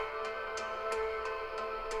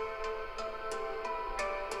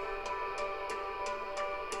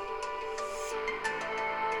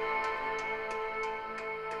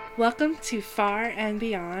Welcome to Far and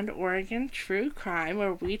Beyond Oregon True Crime,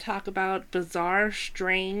 where we talk about bizarre,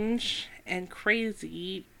 strange, and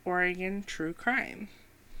crazy Oregon true crime.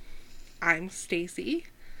 I'm Stacy.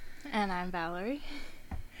 And I'm Valerie.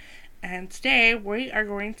 And today we are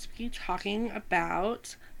going to be talking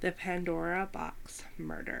about the Pandora box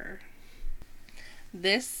murder.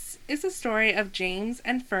 This is a story of James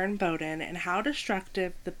and Fern Bowden and how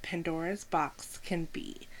destructive the Pandora's box can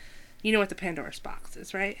be. You know what the Pandora's box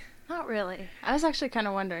is, right? Not really. I was actually kind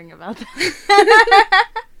of wondering about that.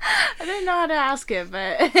 I didn't know how to ask it,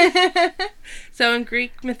 but... So in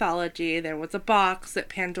Greek mythology, there was a box that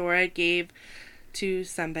Pandora gave to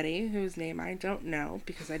somebody whose name I don't know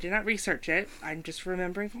because I did not research it. I'm just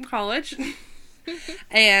remembering from college.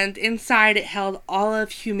 And inside it held all of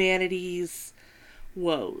humanity's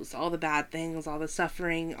woes, all the bad things, all the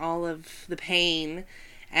suffering, all of the pain.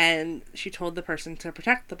 And she told the person to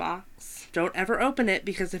protect the box. Don't ever open it,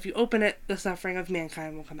 because if you open it, the suffering of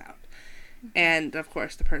mankind will come out. And, of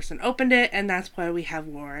course, the person opened it, and that's why we have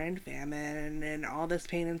war and famine and all this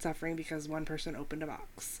pain and suffering, because one person opened a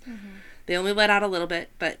box. Mm-hmm. They only let out a little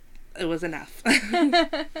bit, but it was enough.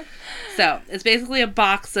 So, it's basically a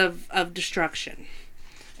box of destruction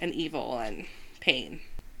and evil and pain.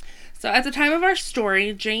 So, at the time of our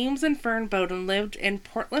story, James and Fern Bowden lived in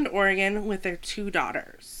Portland, Oregon with their 2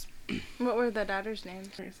 daughters. What were the daughters' names?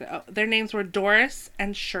 Their names were Doris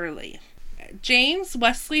and Shirley. James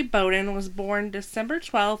Wesley Bowden was born December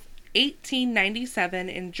 12th, 1897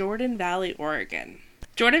 in Jordan Valley, Oregon.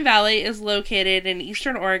 Jordan Valley is located in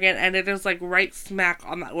eastern Oregon, and it is like right smack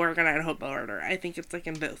on the Oregon-Idaho border. I think it's like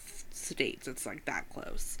in both states. It's like that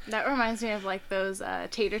close. That reminds me of like those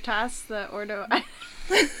tater tots, the Ordo.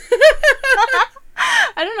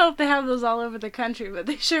 I don't know if they have those all over the country, but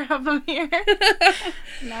they sure have them here.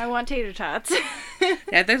 Now I want tater tots.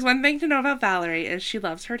 Yeah, there's one thing to know about Valerie is she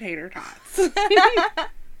loves her tater tots.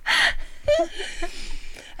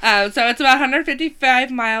 So it's about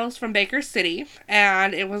 155 miles from Baker City,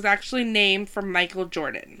 and it was actually named for Michael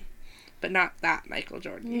Jordan. But not that Michael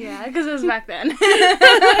Jordan. Yeah, because it was back then.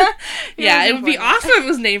 Yeah, it would be awesome if it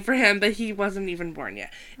was named for him, but he wasn't even born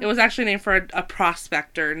yet. It was actually named for a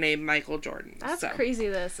prospector named Michael Jordan. That's crazy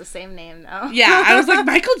that it's the same name, though. Yeah, I was like,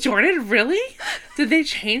 Michael Jordan? Really? Did they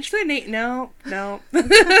change the name? No.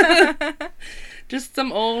 Just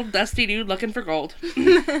some old dusty dude looking for gold.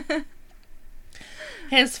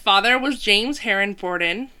 His father was James Heron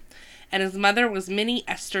Borden, and his mother was Minnie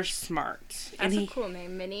Esther Smart. That's a cool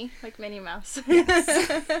name, Minnie. Like Minnie Mouse. Yes.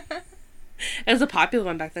 It was a popular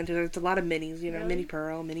one back then, too. There's a lot of Minnies, you know, really? Minnie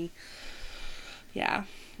Pearl, Minnie. Yeah.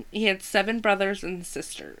 He had 7 brothers and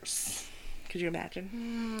sisters. Could you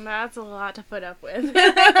imagine? That's a lot to put up with.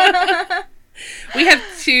 We have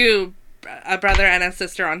 2, a brother and a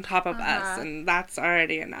sister on top of us, and that's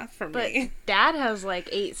already enough for me. But Dad has like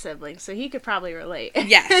 8 siblings, so he could probably relate.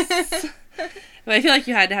 Yes. But I feel like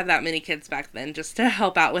you had to have that many kids back then just to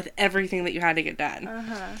help out with everything that you had to get done.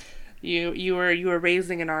 Uh-huh. You were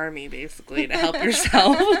raising an army, basically, to help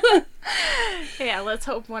yourself. Yeah, let's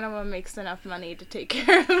hope one of them makes enough money to take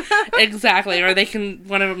care of them. Exactly, or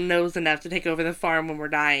one of them knows enough to take over the farm when we're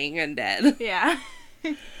dying and dead. Yeah.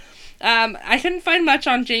 I couldn't find much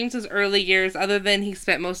on James's early years other than he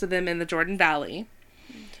spent most of them in the Jordan Valley.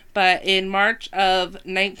 But in March of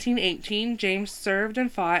 1918, James served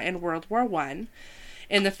and fought in World War I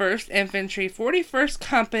in the 1st Infantry 41st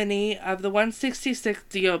Company of the 166th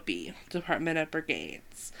DOB, Department of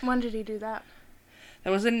Brigades. When did he do that? That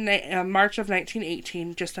was in March of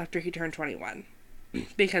 1918, just after he turned 21.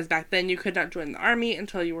 Because back then you could not join the army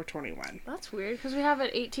until you were 21. That's weird, because we have it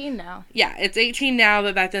 18 now. Yeah, it's 18 now,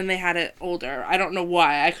 but back then they had it older. I don't know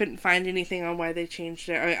why. I couldn't find anything on why they changed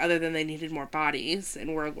it, other than they needed more bodies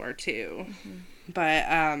in World War II. Mm-hmm.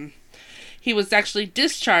 But he was actually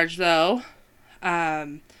discharged, though,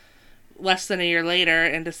 less than a year later,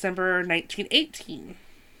 in December 1918.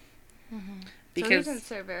 Mm-hmm. Because so he didn't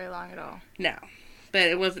serve very long at all. No. But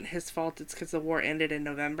it wasn't his fault. It's because the war ended in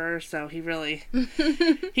November, so he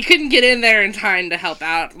couldn't get in there in time to help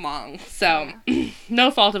out long. So, yeah. No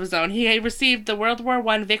fault of his own. He received the World War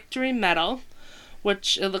I Victory Medal,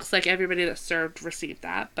 which it looks like everybody that served received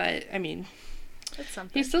that. But, I mean, that's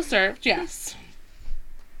something. He still served, yes.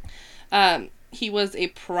 He was a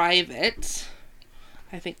private,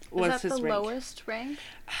 I think was his rank. Is that the lowest rank?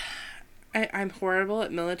 I'm horrible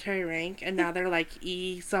at military rank, and now they're like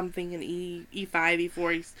E something and E5,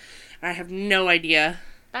 E4, and I have no idea.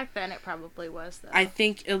 Back then it probably was, though. I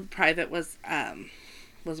think private was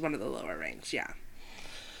one of the lower ranks, yeah.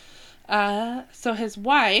 So his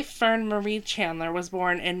wife, Fern Marie Chandler, was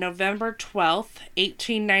born in November 12th,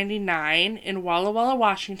 1899 in Walla Walla,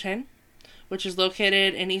 Washington, which is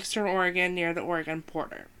located in eastern Oregon near the Oregon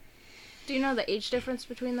border. Do you know the age difference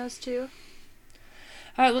between those two?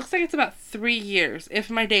 It looks like it's about 3 years, if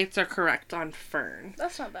my dates are correct on Fern.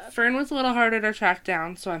 That's not bad. Fern was a little harder to track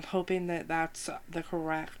down, so I'm hoping that that's the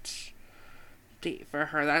correct date for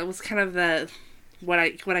her. That was kind of what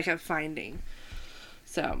I kept finding.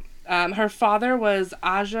 So, her father was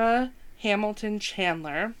Aja Hamilton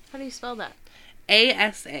Chandler. How do you spell that?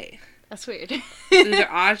 A-S-A. That's weird. It's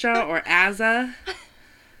either Aja or Aza.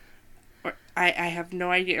 Or I have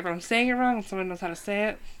no idea if I'm saying it wrong. If someone knows how to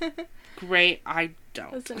say it, great. I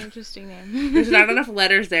don't. That's an interesting name. There's not enough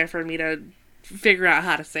letters there for me to figure out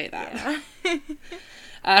how to say that. Yeah.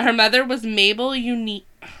 Her mother was Mabel Eunice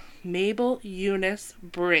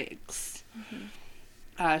Briggs.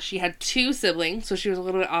 Mm-hmm. She had 2 siblings, so she was a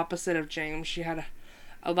little bit opposite of James. She had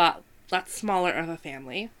a lot smaller of a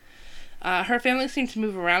family. Her family seemed to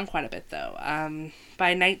move around quite a bit, though.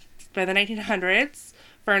 By the 1900s,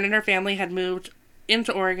 Fern and her family had moved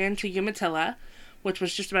into Oregon to Umatilla, which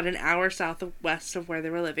was just about an hour southwest of where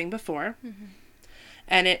they were living before. Mm-hmm.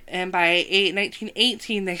 And by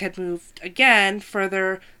 1918, they had moved again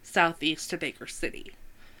further southeast to Baker City.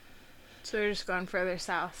 So they're just going further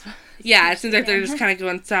south. Yeah, it seems like they're just kind of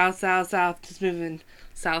going south, just moving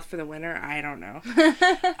south for the winter. I don't know.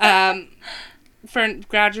 Fern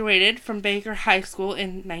graduated from Baker High School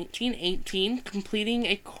in 1918, completing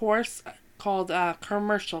a course called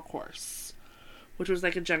Commercial Course, which was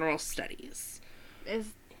like a general studies.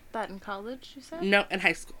 Is that in college, you said? No, in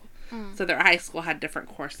high school. Mm. So their high school had different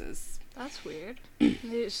courses. That's weird.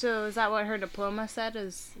 So is that what her diploma said?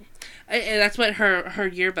 That's what her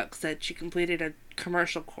yearbook said. She completed a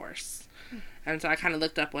commercial course. And so I kind of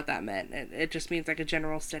looked up what that meant. It just means like a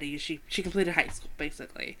general study. She completed high school,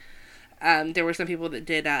 basically. There were some people that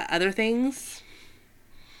did other things.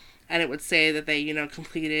 And it would say that they,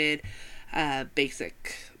 completed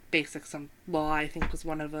basic some law, I think was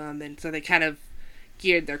one of them. And so they kind of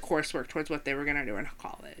geared their coursework towards what they were going to do in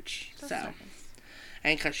college. That's nice.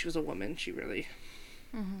 And because she was a woman, she really...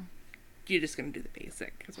 Mm-hmm. You're just going to do the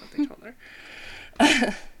basic, is what they told her.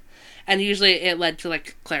 And usually it led to,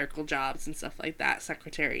 like, clerical jobs and stuff like that.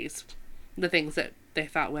 Secretaries. The things that they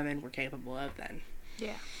thought women were capable of then.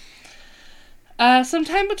 Yeah.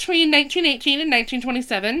 Sometime between 1918 and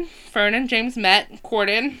 1927, Fern and James met,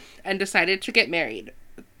 courted, and decided to get married.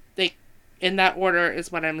 They, in that order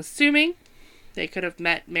is what I'm assuming. They could have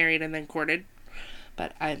met, married, and then courted.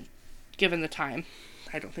 But given the time,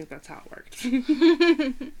 I don't think that's how it worked.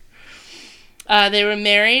 They were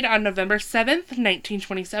married on November 7th,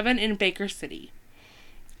 1927 in Baker City.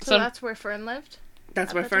 So that's where Fern lived?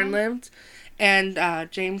 That's where Fern lived. And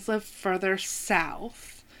James lived further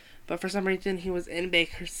south. But for some reason, he was in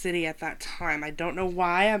Baker City at that time. I don't know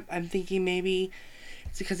why. I'm thinking maybe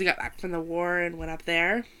it's because he got back from the war and went up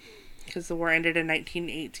there. Because the war ended in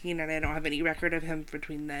 1918, and I don't have any record of him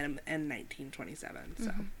between then and 1927.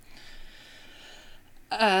 So,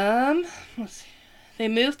 let's see. They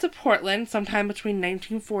moved to Portland sometime between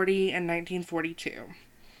 1940 and 1942.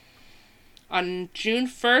 On June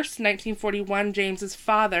 1st, 1941, James's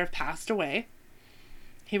father passed away.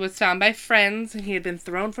 He was found by friends, and he had been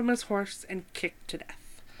thrown from his horse and kicked to death.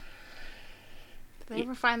 Did they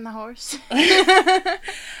ever find the horse? They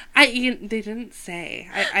didn't say.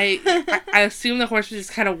 I assume the horse was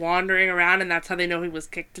just kind of wandering around, and that's how they know he was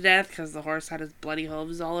kicked to death, because the horse had his bloody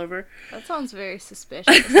hooves all over. That sounds very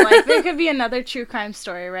suspicious. Like, there could be another true crime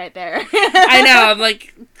story right there. I know. I'm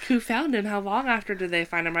like, who found him? How long after did they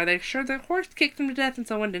find him? Are they sure the horse kicked him to death and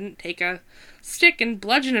someone didn't take a stick and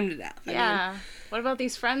bludgeon him to death? I mean, what about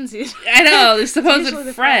these friends? I know, these supposed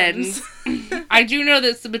friends. I do know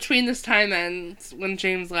that between this time and when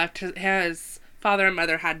James left, his father and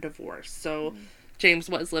mother had divorced. So James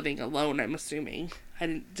was living alone, I'm assuming.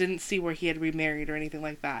 I didn't see where he had remarried or anything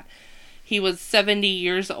like that. He was 70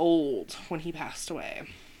 years old when he passed away.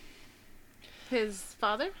 His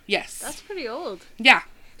father? Yes. That's pretty old. Yeah.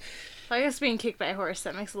 Well, I guess being kicked by a horse,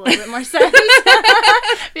 that makes a little bit more sense.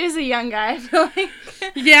 He's a young guy, I feel like.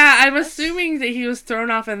 Yeah, I'm assuming that he was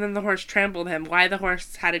thrown off and then the horse trampled him. Why the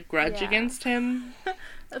horse had a grudge against him?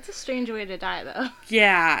 That's a strange way to die, though.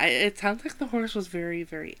 Yeah, it sounds like the horse was very,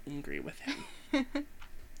 very angry with him.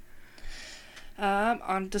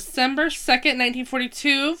 On December 2nd,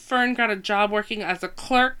 1942, Fern got a job working as a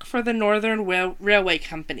clerk for the Northern Railway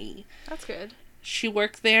Company. That's good. She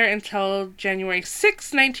worked there until January 6,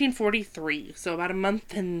 1943, so about a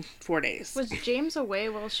month and 4 days. Was James away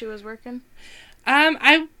while she was working?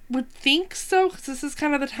 I would think so, because this is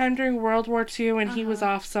kind of the time during World War II, and he was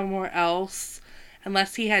off somewhere else,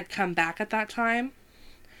 unless he had come back at that time.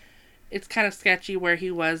 It's kind of sketchy where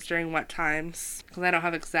he was during what times, because I don't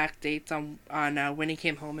have exact dates on when he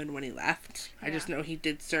came home and when he left. Yeah. I just know he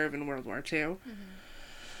did serve in World War II.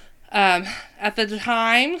 At the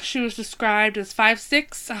time, she was described as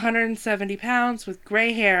 5'6", 170 pounds, with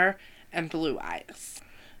gray hair and blue eyes.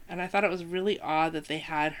 And I thought it was really odd that they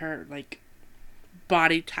had her, like,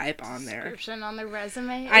 body type on there. Description on the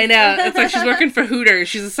resume. I know. It's like she's working for Hooters.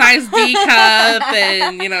 She's a size D cup,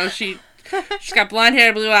 and, you know, she's got blonde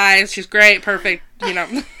hair, blue eyes. She's great, perfect, you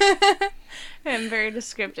know. And very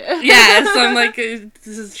descriptive. Yeah, so I'm like,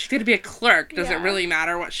 she's going to be a clerk. Does it really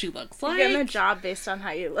matter what she looks like? You're getting a job based on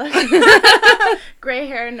how you look. Gray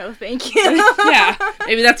hair, no thank you. Yeah,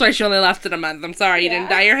 maybe that's why she only lasted a month. I'm sorry, you didn't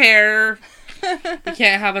dye your hair. You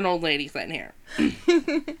can't have an old lady sitting here.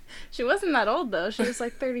 She wasn't that old, though. She was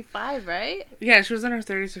like 35, right? Yeah, she was in her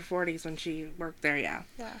 30s or 40s when she worked there, yeah.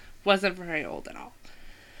 Wasn't very old at all.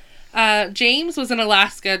 James was in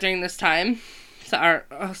Alaska during this time. So I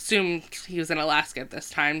assumed he was in Alaska at this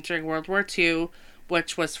time during World War II,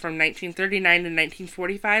 which was from 1939 to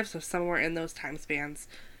 1945, so somewhere in those time spans,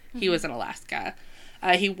 he was in Alaska.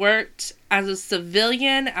 He worked as a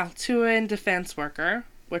civilian Altoona defense worker,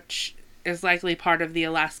 which is likely part of the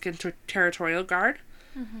Alaskan Territorial Guard.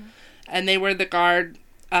 And they were the guard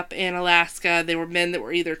up in Alaska. They were men that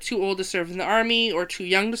were either too old to serve in the army or too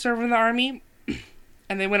young to serve in the army.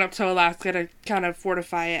 And they went up to Alaska to kind of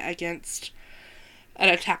fortify it against an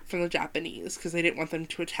attack from the Japanese, because they didn't want them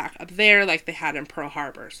to attack up there like they had in Pearl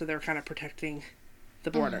Harbor. So they were kind of protecting the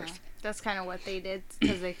borders. That's kind of what they did,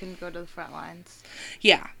 because they couldn't go to the front lines.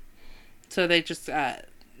 Yeah. So they just,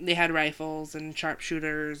 they had rifles and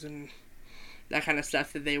sharpshooters and that kind of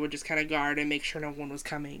stuff that they would just kind of guard and make sure no one was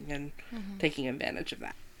coming and taking advantage of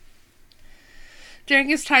that. During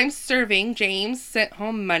his time serving, James sent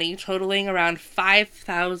home money totaling around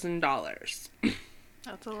 $5,000.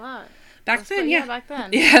 That's a lot. Back then. Yeah, back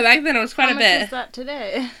then. Yeah, back then it was quite a bit. How much is that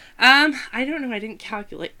today? I don't know. I didn't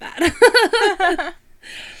calculate that.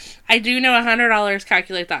 I do know $100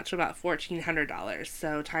 calculate that to about $1,400.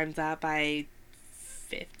 So times that by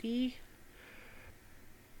 50.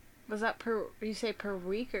 Was that you say per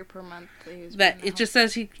week or per month? But it just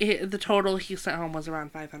says the total he sent home was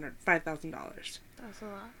around $5,000. That's a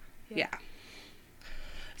lot. Yeah.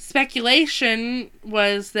 Speculation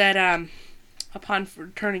was that upon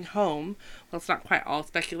returning home, well, it's not quite all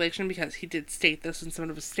speculation because he did state this in some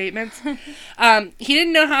of his statements. He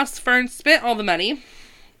didn't know how Fern spent all the money,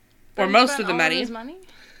 or most of the money. His money?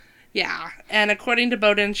 Yeah, and according to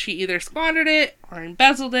Bowden, she either squandered it or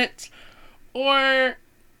embezzled it, or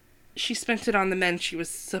she spent it on the men she was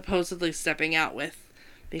supposedly stepping out with,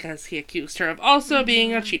 because he accused her of also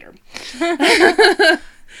being a cheater.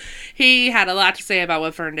 He had a lot to say about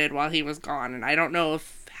what Fern did while he was gone, and I don't know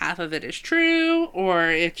if half of it is true or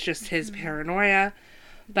it's just his paranoia.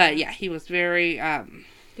 But yeah, he was very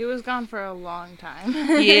he was gone for a long time.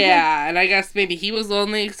 Yeah, and I guess maybe he was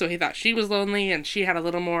lonely, so he thought she was lonely, and she had a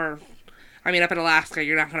little more. I mean, up in Alaska,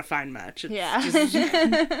 you're not going to find much. It's just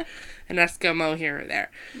an Eskimo here or there.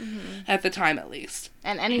 At the time, at least.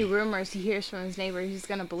 And any rumors he hears from his neighbor, he's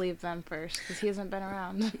going to believe them first, because he hasn't been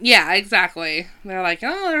around. Yeah, exactly. They're like,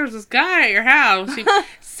 oh, there's this guy at your house. He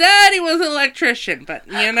said he was an electrician, but,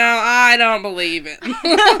 I don't believe it.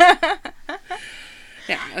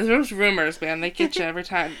 Yeah, those rumors, man, they get you every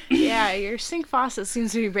time. Yeah, your sink faucet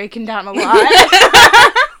seems to be breaking down a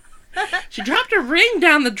lot. She dropped a ring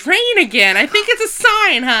down the drain again. I think it's a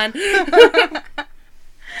sign, hon.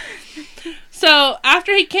 So,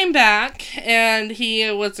 after he came back, and he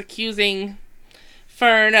was accusing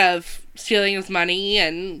Fern of stealing his money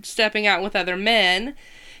and stepping out with other men,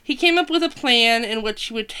 he came up with a plan in which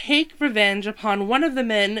he would take revenge upon one of the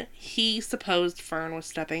men he supposed Fern was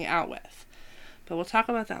stepping out with. But we'll talk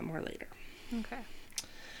about that more later. Okay.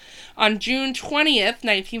 On June 20th,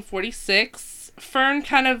 1946, Fern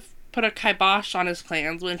kind of put a kibosh on his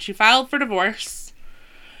plans when she filed for divorce,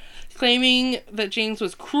 claiming that James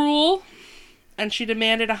was cruel, and she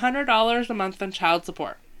demanded $100 a month on child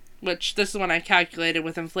support, which this is when I calculated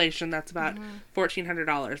with inflation, that's about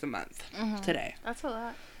 $1,400 a month today. That's a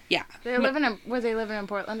lot. Yeah. Were they living in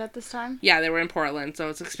Portland at this time? Yeah, they were in Portland, so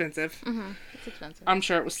it's expensive. It's expensive. I'm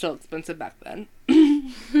sure it was still expensive back then.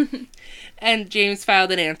 And James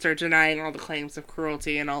filed an answer denying all the claims of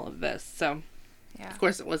cruelty and all of this, so... Yeah. Of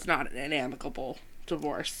course, it was not an amicable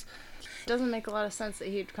divorce. It doesn't make a lot of sense that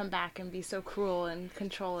he'd come back and be so cruel and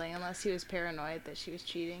controlling unless he was paranoid that she was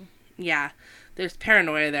cheating. Yeah. There's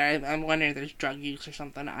paranoia there. I'm wondering if there's drug use or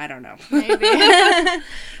something. I don't know. Maybe.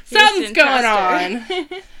 Something's going on.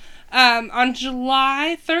 On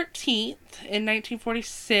July 13th, in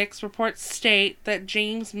 1946, reports state that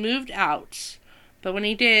James moved out. But when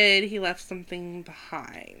he did, he left something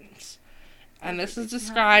behind. And this is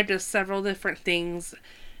described as several different things.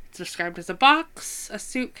 It's described as a box, a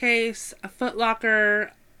suitcase, a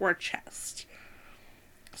footlocker, or a chest.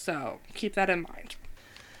 So, keep that in mind.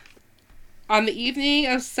 On the evening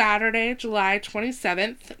of Saturday, July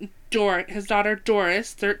 27th, his daughter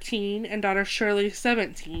Doris, 13, and daughter Shirley,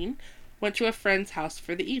 17, went to a friend's house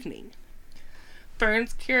for the evening.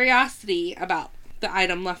 Fern's curiosity about the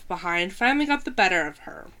item left behind finally got the better of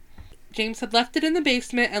her. James had left it in the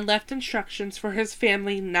basement and left instructions for his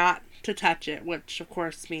family not to touch it, which of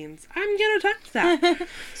course means I'm gonna touch that.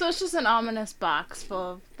 So it's just an ominous box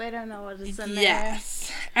full of, they don't know what is in there.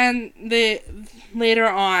 Yes. And later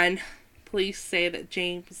on, police say that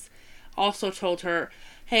James also told her,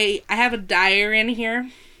 hey, I have a diary in here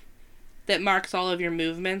that marks all of your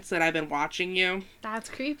movements that I've been watching you. That's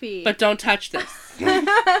creepy. But don't touch this.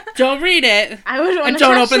 Don't read it. I would want to and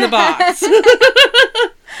don't open the box.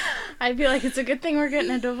 I'd be like, it's a good thing we're getting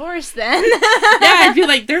a divorce then. Yeah, I'd be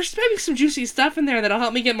like, there's maybe some juicy stuff in there that'll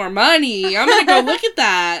help me get more money. I'm gonna go look at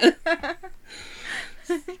that.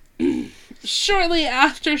 Shortly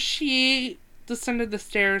after she descended the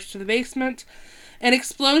stairs to the basement, an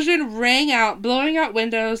explosion rang out, blowing out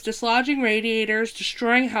windows, dislodging radiators,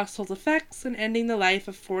 destroying household effects, and ending the life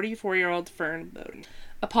of 44-year-old Fern Bowden.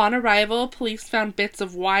 Upon arrival, police found bits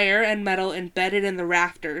of wire and metal embedded in the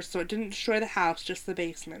rafters, so it didn't destroy the house, just the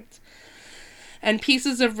basement. And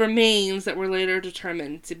pieces of remains that were later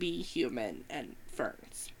determined to be human and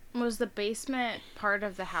Fern's. Was the basement part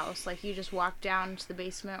of the house? Like, you just walked down to the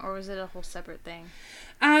basement, or was it a whole separate thing?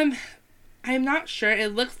 I'm not sure.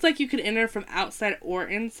 It looks like you could enter from outside or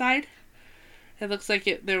inside. It looks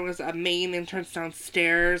like there was a main entrance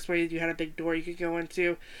downstairs where you had a big door you could go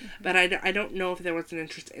into. Mm-hmm. But I don't know if there was an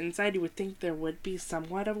entrance inside. You would think there would be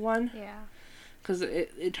somewhat of one. Yeah. Because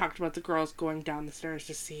it talked about the girls going down the stairs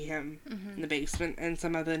to see him in the basement in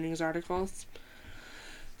some of the news articles.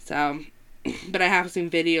 So, but I have seen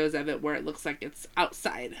videos of it where it looks like it's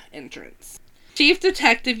outside entrance. Chief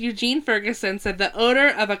Detective Eugene Ferguson said the odor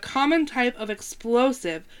of a common type of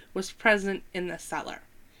explosive was present in the cellar.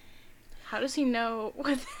 How does he know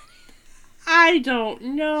what I don't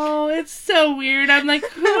know. It's so weird. I'm like,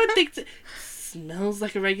 who would think it smells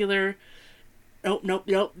like a regular...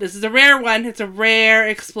 Nope. This is a rare one. It's a rare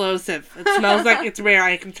explosive. It smells like it's rare.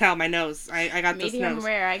 I can tell. My nose. I got this nose. Medium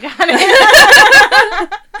rare. I got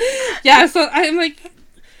it. Yeah, so I'm like...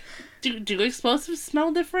 Do explosives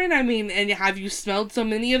smell different? I mean, and have you smelled so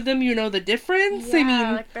many of them, you know the difference? Yeah, I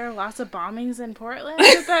mean, like there are lots of bombings in Portland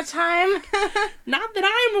at that time. Not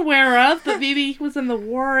that I'm aware of, but maybe he was in the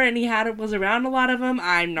war and was around a lot of them.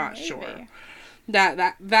 I'm not sure.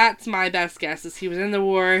 That's my best guess, is he was in the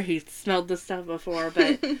war, he smelled this stuff before,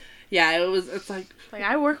 but yeah, it's like... Like,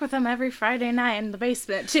 I work with him every Friday night in the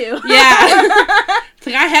basement, too. Yeah. It's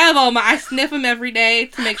like, I have I sniff them every day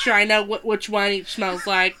to make sure I know which one each smells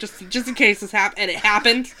like, just in case this happened, and it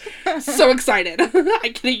happened. So excited.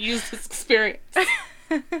 I could have used this experience.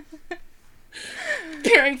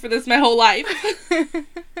 Preparing for this my whole life.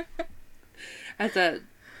 As a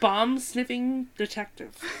bomb-sniffing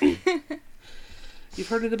detective. You've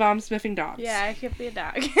heard of the bomb-sniffing dogs. Yeah, I could be a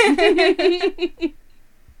dog.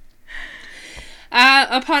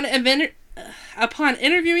 Upon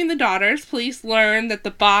interviewing the daughters, police learned that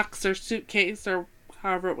the box or suitcase, or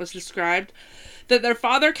however it was described, that their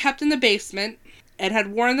father kept in the basement and had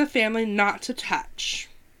warned the family not to touch.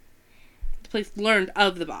 The police learned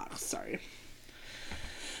of the box, sorry.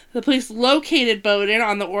 The police located Bowden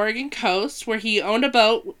on the Oregon coast, where he owned a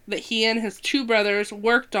boat that he and his two brothers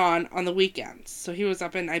worked on the weekends. So he was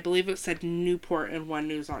up in, I believe it said Newport in one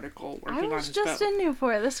news article, working on his boat. I was just in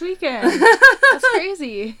Newport this weekend. That's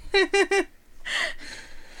crazy.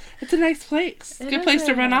 It's a nice place. It's a good place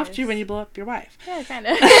to run off to when you blow up your wife. Yeah, kind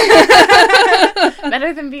of.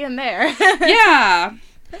 Better than being there. Yeah.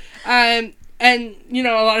 And, you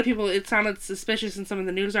know, a lot of people, it sounded suspicious in some of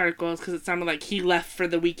the news articles because it sounded like he left for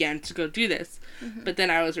the weekend to go do this. Mm-hmm. But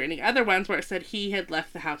then I was reading other ones where it said he had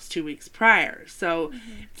left the house 2 weeks prior. So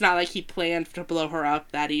it's not like he planned to blow her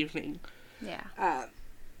up that evening. Yeah.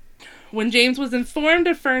 When James was informed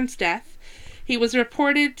of Fern's death, he was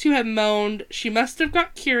reported to have moaned, "She must have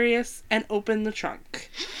got curious and opened the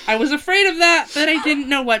trunk. I was afraid of that, but I didn't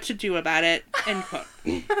know what to do about it." End quote.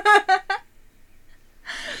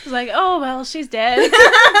 It's like, oh, well, she's dead.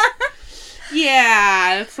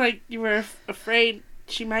 Yeah, it's like you were afraid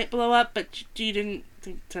she might blow up, but you didn't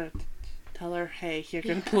think to tell her, hey, you're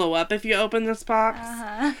going to blow up if you open this box.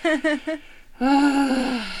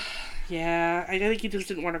 Yeah, I think he just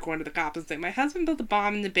didn't want to go into the cops and say, my husband built a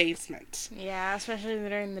bomb in the basement. Yeah, especially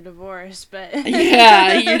during the divorce, but...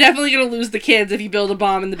 Yeah, you're definitely going to lose the kids if you build a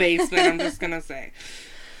bomb in the basement, I'm just going to say.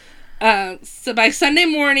 So by Sunday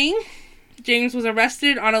morning, James was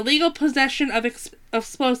arrested on illegal possession of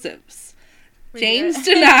explosives. James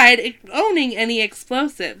denied owning any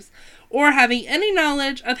explosives or having any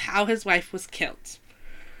knowledge of how his wife was killed.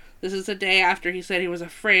 This is a day after he said he was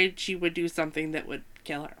afraid she would do something that would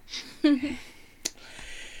kill her.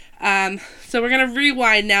 So we're going to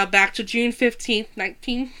rewind now back to June 15th,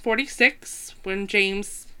 1946, when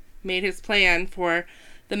James made his plan for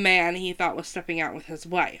the man he thought was stepping out with his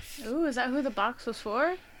wife. Ooh, is that who the box was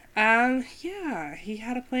for? Yeah, he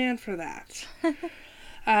had a plan for that.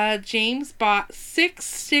 James bought 6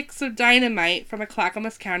 sticks of dynamite from a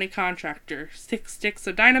Clackamas County contractor. 6 sticks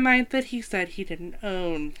of dynamite that he said he didn't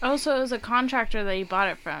own. Oh, so it was a contractor that he bought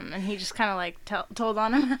it from, and he just kind of, like, told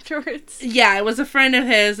on him afterwards? Yeah, it was a friend of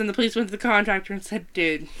his, and the police went to the contractor and said,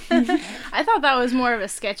 dude. I thought that was more of a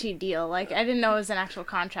sketchy deal. Like, I didn't know it was an actual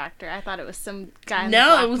contractor. I thought it was some guy in the black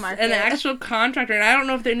market. No, it was an actual contractor, and I don't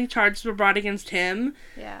know if any charges were brought against him.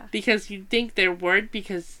 Yeah. Because you'd think there would,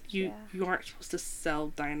 because you aren't supposed to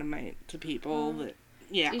sell dynamite to people that,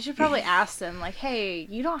 yeah. You should probably ask them, like, hey,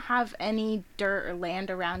 you don't have any dirt or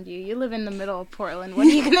land around you. You live in the middle of Portland. What are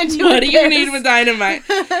you going to do What do you need with dynamite?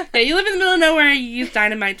 Yeah, you live in the middle of nowhere. You use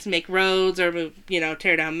dynamite to make roads or move,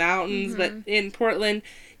 tear down mountains. But in Portland,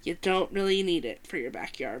 you don't really need it for your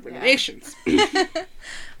backyard renovations.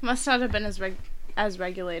 Must not have been as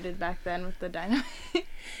regulated back then with the dynamite.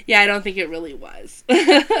 Yeah, I don't think it really was.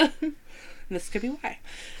 This could be why.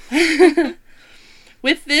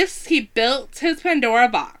 With this, he built his Pandora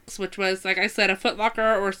box, which was, like I said, a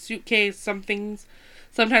footlocker or suitcase, sometimes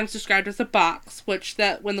described as a box,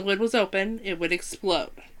 that when the lid was open, it would explode.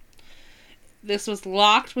 This was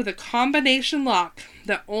locked with a combination lock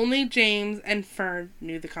that only James and Fern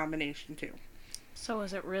knew the combination to. So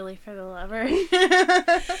was it really for the lover?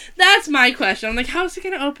 That's my question. I'm like, how is he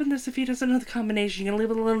going to open this if he doesn't know the combination? You're going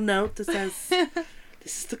to leave a little note that says...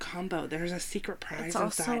 This is the combo. There's a secret prize inside.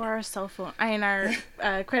 It's also our cell phone.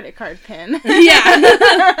 Our credit card pin.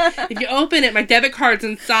 Yeah. If you open it, my debit card's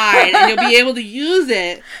inside, and you'll be able to use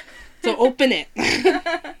it. So open it.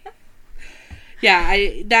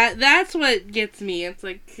 Yeah, that's what gets me. It's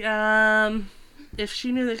like, if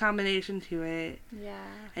she knew the combination to it,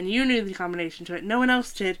 and you knew the combination to it, no one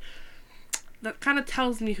else did. That kind of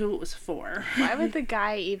tells me who it was for. Why would the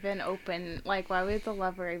guy even why would the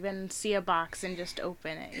lover even see a box and just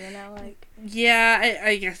open it, Yeah,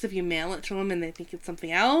 I guess if you mail it to him and they think it's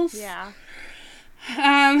something else. Yeah.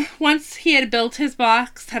 Once he had built his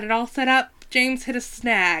box, had it all set up, James hit a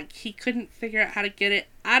snag. He couldn't figure out how to get it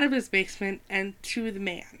out of his basement and to the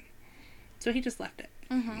man. So he just left it.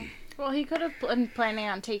 Mm-hmm. Well, he could have been planning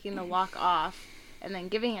on taking the lock off and then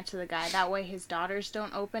giving it to the guy. That way his daughters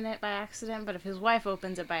don't open it by accident. But if his wife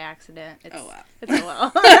opens it by accident, it's a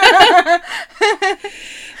well.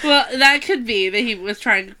 Well, that could be that he was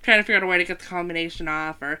trying to figure out a way to get the combination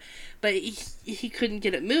off, but he couldn't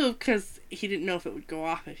get it moved because he didn't know if it would go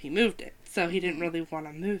off if he moved it. So he didn't really want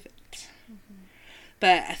to move it. Mm-hmm.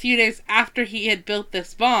 But a few days after he had built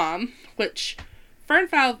this bomb, which Fern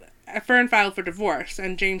filed for divorce,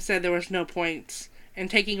 and James said there was no point and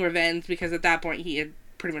taking revenge because at that point he had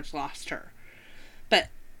pretty much lost her. But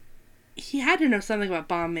he had to know something about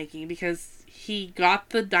bomb making because he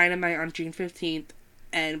got the dynamite on June 15th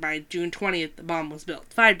and by June 20th the bomb was built.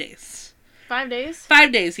 5 days. 5 days?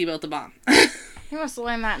 5 days he built the bomb. He must have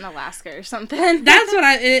learned that in Alaska or something. That's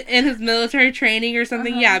what in his military training or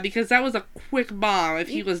something, yeah, because that was a quick bomb if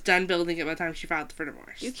he was done building it by the time she filed for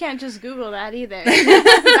divorce. You can't just Google that either.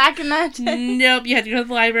 Back in that day. Nope, you had to go to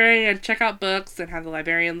the library and check out books and have the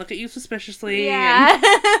librarian look at you suspiciously. Yeah.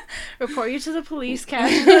 And report you to the police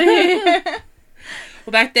casually.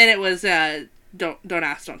 Well, back then it was, don't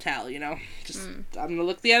ask, don't tell, Just, I'm gonna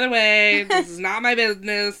look the other way. This is not my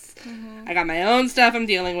business. Mm-hmm. I got my own stuff I'm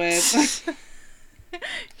dealing with.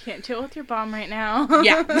 Can't deal with your bomb right now.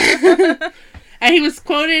 Yeah. And he was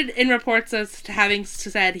quoted in reports as to having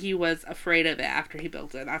said he was afraid of it after he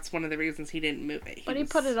built it. That's one of the reasons he didn't move it. But he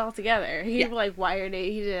put it all together. He wired it.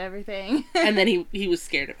 He did everything. And then he was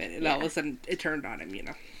scared of it. And all of a sudden it turned on him,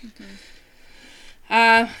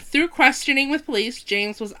 Mm-hmm. Through questioning with police,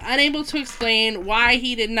 James was unable to explain why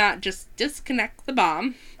he did not just disconnect the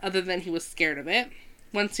bomb, other than he was scared of it,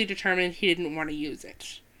 once he determined he didn't want to use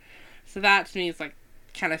it. So that to me is like,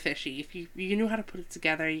 kind of fishy. If you knew how to put it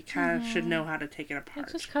together, you kind of should know how to take it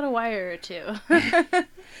apart. Just cut a wire or two.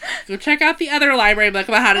 Go check out the other library book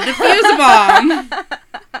about how to defuse a bomb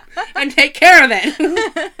and take care of it.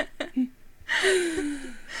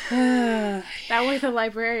 That way the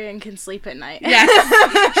librarian can sleep at night. Yes.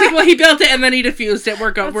 Well, he built it and then he defused it.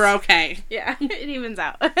 We're okay. Yeah, it evens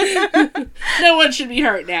out. No one should be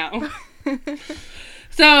hurt now.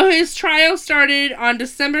 So his trial started on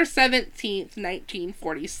December 17th,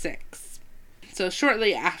 1946. So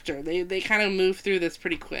shortly after, they kind of moved through this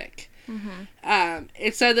pretty quick. Mm-hmm.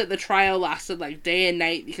 It said that the trial lasted like day and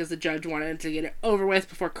night because the judge wanted to get it over with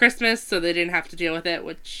before Christmas, so they didn't have to deal with it,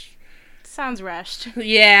 which... Sounds rushed.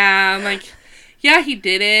 Yeah, I'm like, yeah, he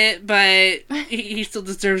did it, but he still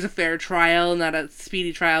deserves a fair trial, not a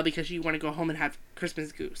speedy trial, because you want to go home and have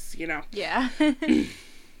Christmas goose, you know? Yeah.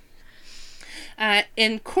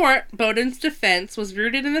 In court, Bowden's defense was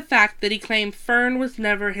rooted in the fact that he claimed Fern was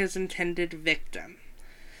never his intended victim.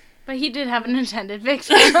 But he did have an intended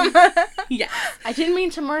victim. Yeah. I didn't mean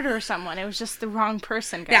to murder someone. It was just the wrong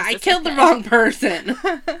person, guys. Yeah, I killed the wrong person.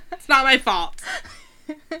 It's not my fault.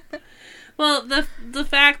 Well, the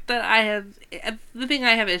fact that the thing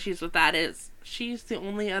I have issues with that is she's the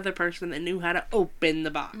only other person that knew how to open the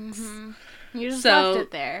box. Mm-hmm. You just left it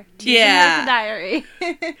there. Yeah. Like a diary.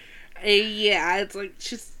 Yeah, it's like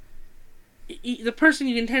the person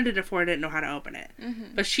you intended it for didn't know how to open it.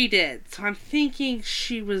 Mm-hmm. But she did. So I'm thinking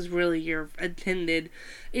she was really your intended,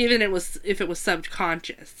 even if it was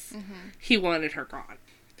subconscious. Mm-hmm. He wanted her gone.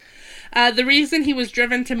 The reason he was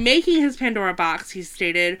driven to making his Pandora box, he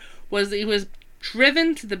stated, was that he was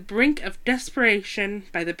driven to the brink of desperation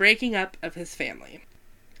by the breaking up of his family.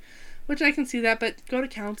 Which I can see that, but go to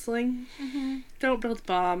counseling. Mm-hmm. Don't build a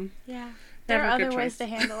bomb. Yeah. There are other ways to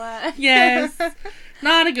handle it. Yes.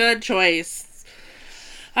 Not a good choice.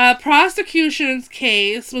 Prosecution's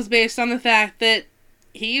case was based on the fact that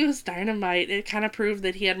he used dynamite. It kind of proved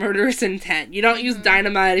that he had murderous intent. You don't use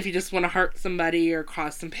dynamite if you just want to hurt somebody or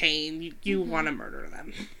cause some pain. You want to murder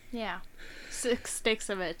them. Yeah. 6 sticks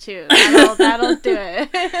of it, too. That'll do it.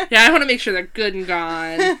 Yeah, I want to make sure they're good and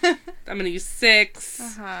gone. I'm going to use 6.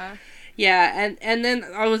 Uh-huh. Yeah, and then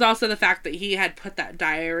it was also the fact that he had put that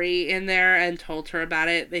diary in there and told her about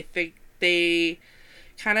it. They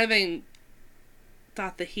kind of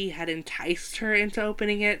thought that he had enticed her into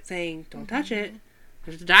opening it, saying, don't touch it.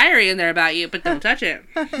 There's a diary in there about you, but don't touch it.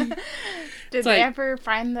 Did they ever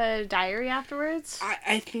find the diary afterwards?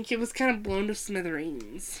 I think it was kind of blown to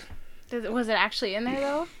smithereens. Was it actually in there,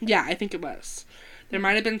 though? Yeah, I think it was. There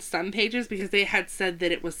might have been some pages because they had said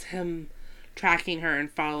that it was him tracking her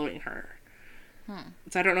and following her.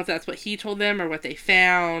 So I don't know if that's what he told them or what they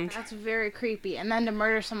found. That's very creepy. And then to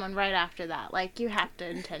murder someone right after that. Like, you have to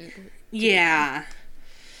intend to Yeah.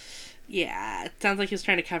 Yeah. It sounds like he was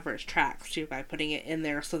trying to cover his tracks, too, by putting it in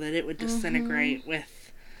there so that it would disintegrate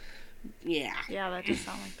with... Yeah. Yeah, that does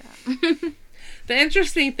sound like that. The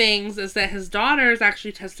interesting things is that his daughters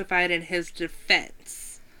actually testified in his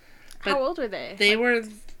defense. How old were they? They were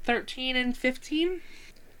 13 and 15,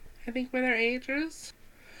 I think were their ages.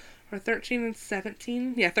 Or 13 and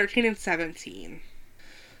 17. Yeah, 13 and 17.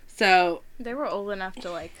 So... They were old enough to,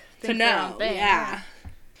 like, think to their know, own thing. yeah.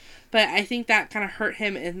 But I think that kind of hurt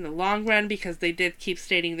him in the long run because they did keep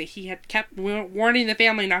stating that he had kept warning the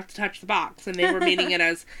family not to touch the box. And they were meaning it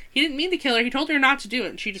as, he didn't mean to kill her, he told her not to do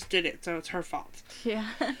it, and she just did it, so it's her fault. Yeah.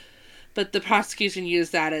 But the prosecution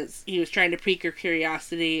used that as he was trying to pique her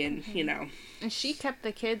curiosity and, you know. And she kept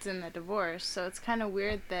the kids in the divorce, so it's kind of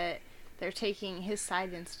weird that they're taking his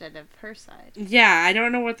side instead of her side. Yeah, I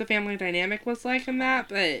don't know what the family dynamic was like in that,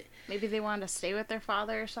 but... Maybe they wanted to stay with their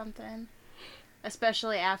father or something.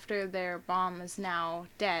 Especially after their mom is now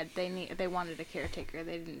dead, they wanted a caretaker.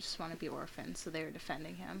 They didn't just want to be orphans, so they were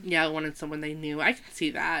defending him. Yeah, they wanted someone they knew. I can see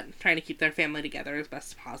that. Trying to keep their family together as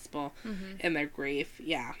best as possible in their grief.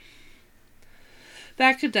 Yeah.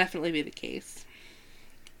 That could definitely be the case.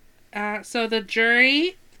 So the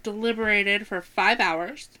jury deliberated for 5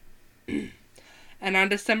 hours. And on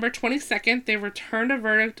December 22nd, they returned a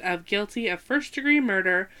verdict of guilty of first-degree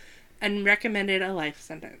murder and recommended a life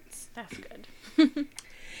sentence. That's good.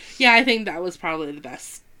 Yeah, I think that was probably the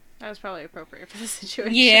best. That was probably appropriate for the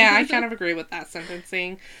situation. Yeah, I kind of agree with that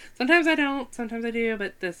sentencing. Sometimes I don't, sometimes I do,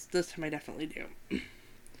 but this time I definitely do.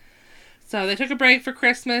 So they took a break for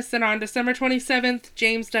Christmas, and on December 27th,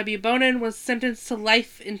 James W. Bowden was sentenced to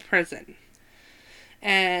life in prison.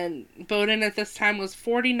 And Bowden at this time was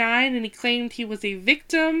 49, and he claimed he was a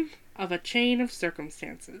victim of a chain of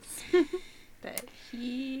circumstances. That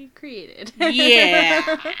he created.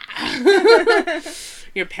 Yeah.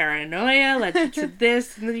 Your paranoia led you to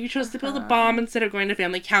this, and then you chose to build a bomb instead of going to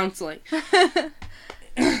family counseling.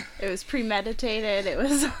 It was premeditated. It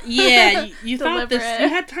was yeah. You thought this. You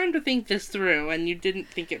had time to think this through, and you didn't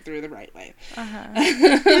think it through the right way.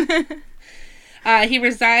 He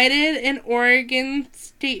resided in Oregon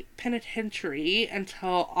State Penitentiary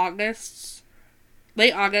until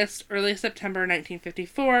late August, early September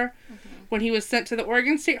 1954, when he was sent to the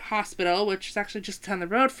Oregon State Hospital, which is actually just down the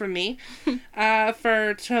road from me,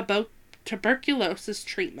 for tuberculosis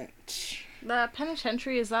treatment. The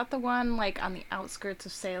penitentiary, is that the one, like, on the outskirts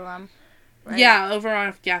of Salem? Right? Yeah, over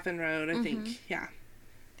on Gaffin Road, I think. Yeah.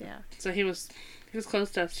 Yeah. So he was close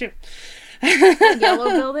to us, too. Yellow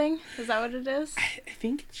building? Is that what it is? I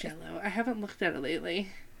think it's yellow. I haven't looked at it lately.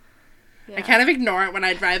 Yeah. I kind of ignore it when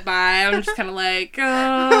I drive by. I'm just kind of like,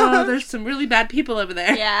 oh, there's some really bad people over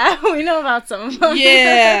there. Yeah, we know about some of them.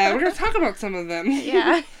 Yeah, we're going to talk about some of them.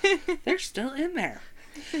 Yeah. They're still in there.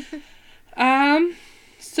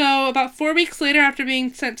 So, about 4 weeks later, after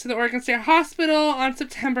being sent to the Oregon State Hospital on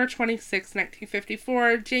September 26,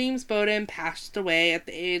 1954, James Bowden passed away at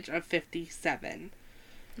the age of 57.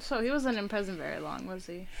 So, he wasn't in prison very long, was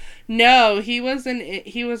he? No, he was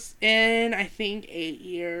in, I think, 8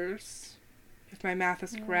 years, if my math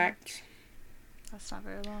is correct. That's not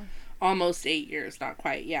very long. Almost 8 years, not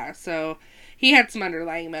quite, yeah. So, he had some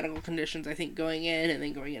underlying medical conditions, I think, going in and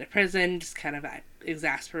then going into prison, just kind of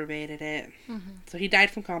exacerbated it. So he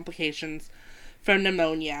died from complications from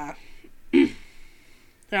pneumonia.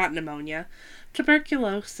 Not pneumonia.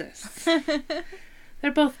 Tuberculosis.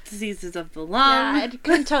 They're both diseases of the lung. Yeah, I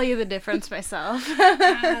couldn't tell you the difference myself.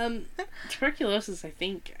 Tuberculosis, I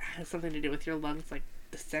think, has something to do with your lungs, like,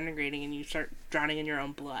 disintegrating and you start drowning in your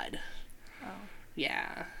own blood. Oh.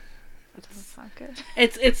 Yeah. That doesn't sound good.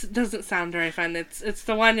 It doesn't sound very fun. It's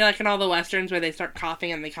the one, like, in all the westerns where they start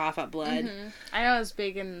coughing and they cough up blood. I know it was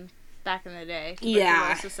big back in the day.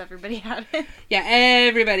 Tuberculosis, everybody had it. Yeah,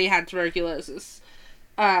 everybody had tuberculosis.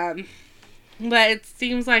 But it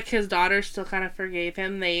seems like his daughter still kind of forgave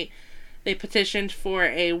him. They petitioned for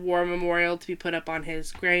a war memorial to be put up on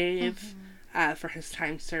his grave for his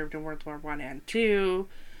time served in World War I and II.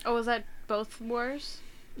 Oh, was that both wars?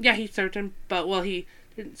 Yeah, he served in both. Well, he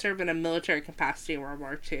didn't serve in a military capacity in World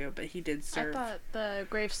War II, but he did serve. I thought the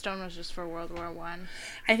gravestone was just for World War I.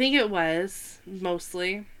 I think it was,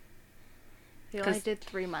 mostly. He only did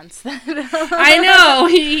 3 months then. I know!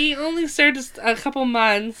 He only served just a couple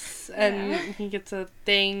months, and he gets a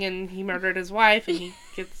thing, and he murdered his wife, and he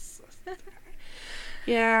gets...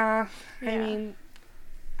 Yeah, I mean...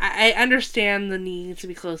 I understand the need to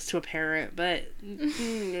be close to a parent, but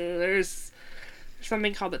there's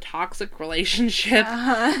something called a toxic relationship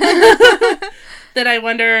that I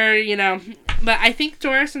wonder, but I think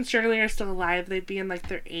Doris and Shirley are still alive. They'd be in like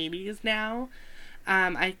their 80s now.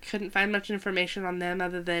 I couldn't find much information on them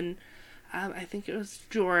other than I think it was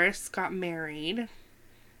Doris got married.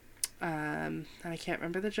 And I can't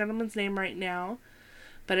remember the gentleman's name right now,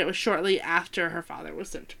 but it was shortly after her father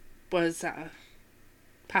was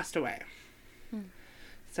passed away.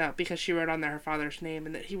 So, because she wrote on there her father's name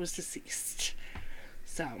and that he was deceased.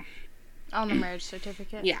 So. On the marriage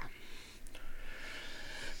certificate? Yeah.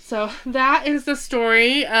 So, that is the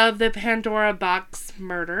story of the Pandora box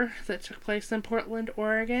murder that took place in Portland,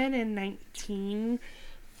 Oregon in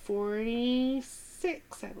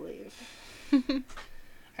 1946, I believe.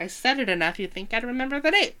 I said it enough, you'd think I'd remember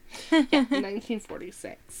the date. Yeah,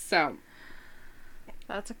 1946. So.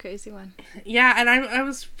 That's a crazy one. Yeah, and I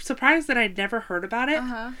was surprised that I'd never heard about it.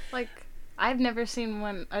 Like, I've never seen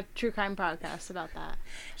a true crime podcast about that.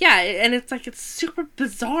 Yeah, and it's like, it's super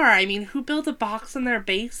bizarre. I mean, who built a box in their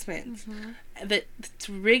basement that's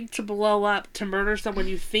rigged to blow up to murder someone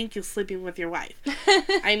you think is sleeping with your wife?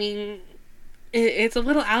 I mean, it's a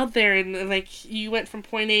little out there, and like, you went from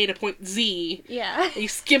point A to point Z. Yeah. You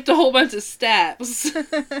skipped a whole bunch of steps.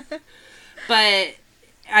 But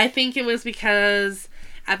I think it was because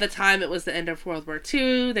at the time it was the end of World War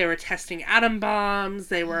II. They were testing atom bombs.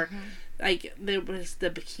 They were... Like, there was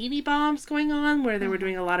the bikini bombs going on where they were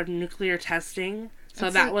doing a lot of nuclear testing.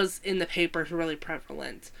 So that was in the papers really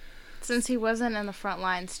prevalent. Since he wasn't in the front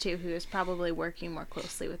lines, too, he was probably working more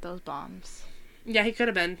closely with those bombs. Yeah, he could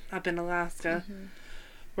have been up in Alaska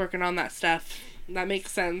working on that stuff. That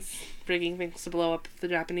makes sense. Rigging things to blow up if the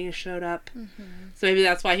Japanese showed up. So maybe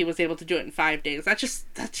that's why he was able to do it in 5 days. That just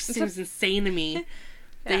seems insane to me.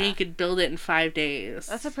 That he could build it in 5 days.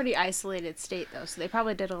 That's a pretty isolated state, though, so they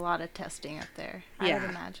probably did a lot of testing up there, I would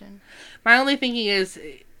imagine. My only thinking is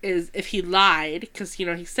if he lied, because,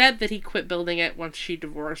 he said that he quit building it once she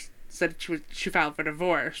divorced, said she filed for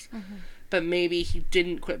divorce. but maybe he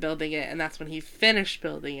didn't quit building it, and that's when he finished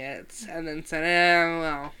building it, and then said,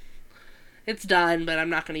 well, it's done, but I'm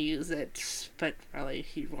not going to use it. But really,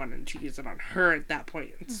 he wanted to use it on her at that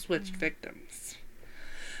point and switched victims.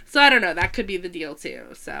 So I don't know. That could be the deal, too.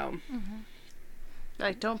 So,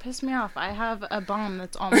 like, don't piss me off. I have a bomb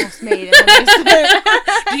that's almost made in the basement.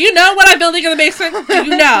 Do you know what I'm building in the basement? Do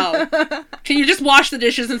you know? Can you just wash the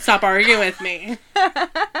dishes and stop arguing with me?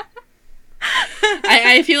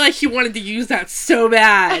 I feel like he wanted to use that so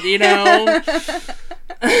bad, you know?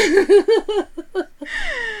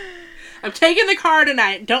 I'm taking the car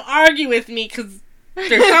tonight. Don't argue with me, because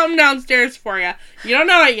there's something downstairs for you. You don't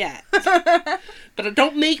know it yet. But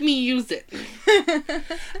don't make me use it.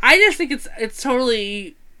 I just think it's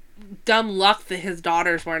totally dumb luck that his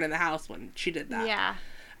daughters weren't in the house when she did that. Yeah.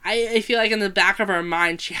 I feel like in the back of her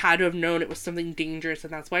mind, she had to have known it was something dangerous,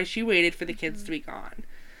 and that's why she waited for the kids to be gone.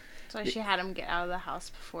 That's why she had him get out of the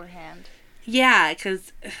house beforehand. Yeah,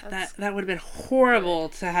 because that would have been horrible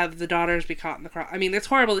to have the daughters be caught in the crime. I mean, it's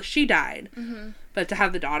horrible that she died, but to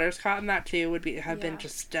have the daughters caught in that too would have been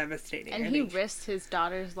just devastating. And he risked his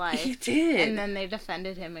daughter's life. He did. And then they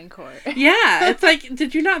defended him in court. Yeah, it's like,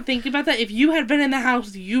 did you not think about that? If you had been in the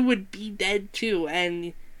house, you would be dead too,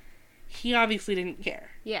 and he obviously didn't care.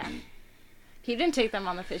 Yeah. He didn't take them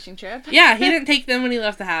on the fishing trip. Yeah, he didn't take them when he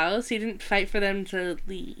left the house. He didn't fight for them to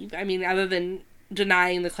leave. I mean, other than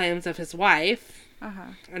denying the claims of his wife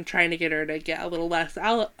and trying to get her to get a little less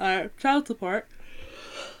child support.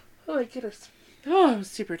 Oh my goodness. Oh, I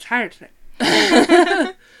was super tired today.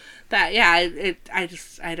 I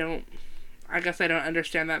guess I don't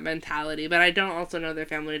understand that mentality, but I don't also know their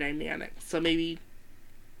family dynamics. So maybe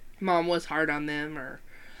mom was hard on them, or,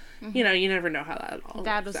 you know, you never know how that all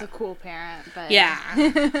Dad was a cool parent, but...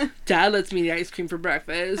 Yeah. Dad lets me eat ice cream for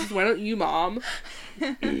breakfast. Why don't you, Mom?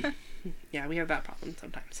 Yeah, we have that problem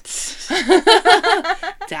sometimes.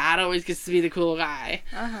 Dad always gets to be the cool guy.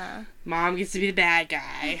 Mom gets to be the bad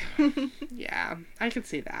guy. Yeah, I could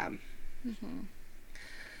see that.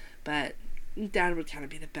 But Dad would kind of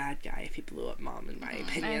be the bad guy if he blew up Mom, in my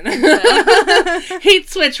opinion. So. He'd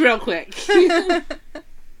switch real quick.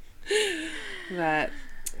 But,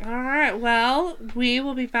 alright, well, we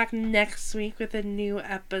will be back next week with a new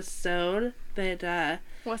episode that,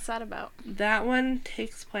 what's that about? That one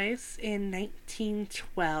takes place in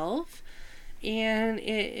 1912, and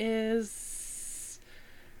it is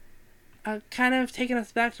kind of taking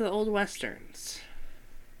us back to the old westerns.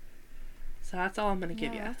 So that's all I'm going to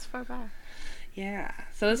give you. Yeah, that's far back. Yeah.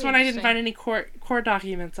 So this one I didn't find any court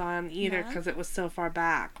documents on either, because it was so far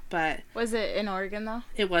back. But was it in Oregon, though?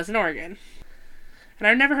 It was in Oregon. And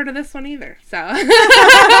I've never heard of this one either, so.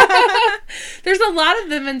 There's a lot of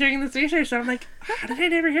them in doing this research, so I'm like, how did I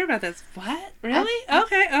never hear about this? What? Really?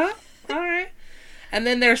 Okay, alright. And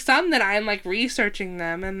then there's some that I'm, like, researching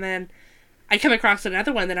them, and then I come across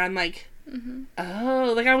another one that I'm like,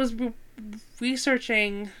 oh, like I was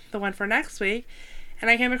researching the one for next week, and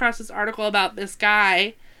I came across this article about this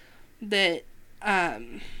guy that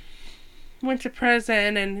went to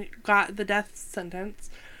prison and got the death sentence,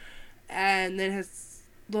 and then his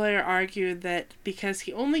lawyer argued that because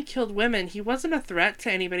he only killed women, he wasn't a threat to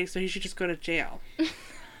anybody, so he should just go to jail.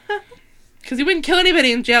 Because he wouldn't kill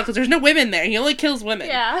anybody in jail, because there's no women there. He only kills women.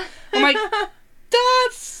 Yeah. I'm like,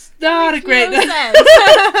 that's not a great... sense.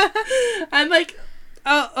 I'm like,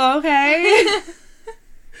 oh, okay.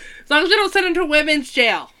 As long as we don't send him to women's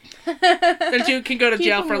jail, then you can go to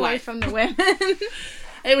jail for life. From the women.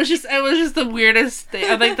 It was just the weirdest thing.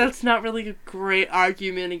 I'm like, that's not really a great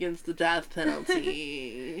argument against the death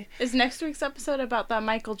penalty. Is next week's episode about that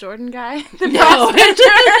Michael Jordan guy? No.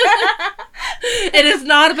 It is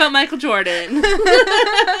not about Michael Jordan. No,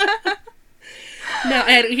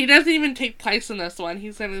 and he doesn't even take place in this one.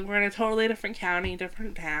 We're in a totally different county,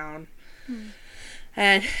 different town.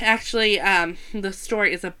 And actually, the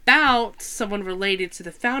story is about someone related to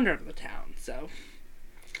the founder of the town, so...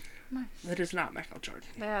 Nice. It is not Michael Jordan.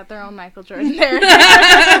 They have their own Michael Jordan there.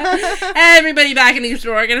 Everybody back in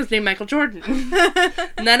Eastern Oregon is named Michael Jordan.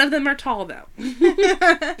 None of them are tall, though.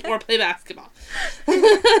 Or play basketball.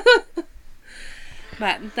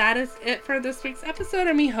 But that is it for this week's episode,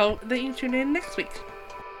 and we hope that you tune in next week.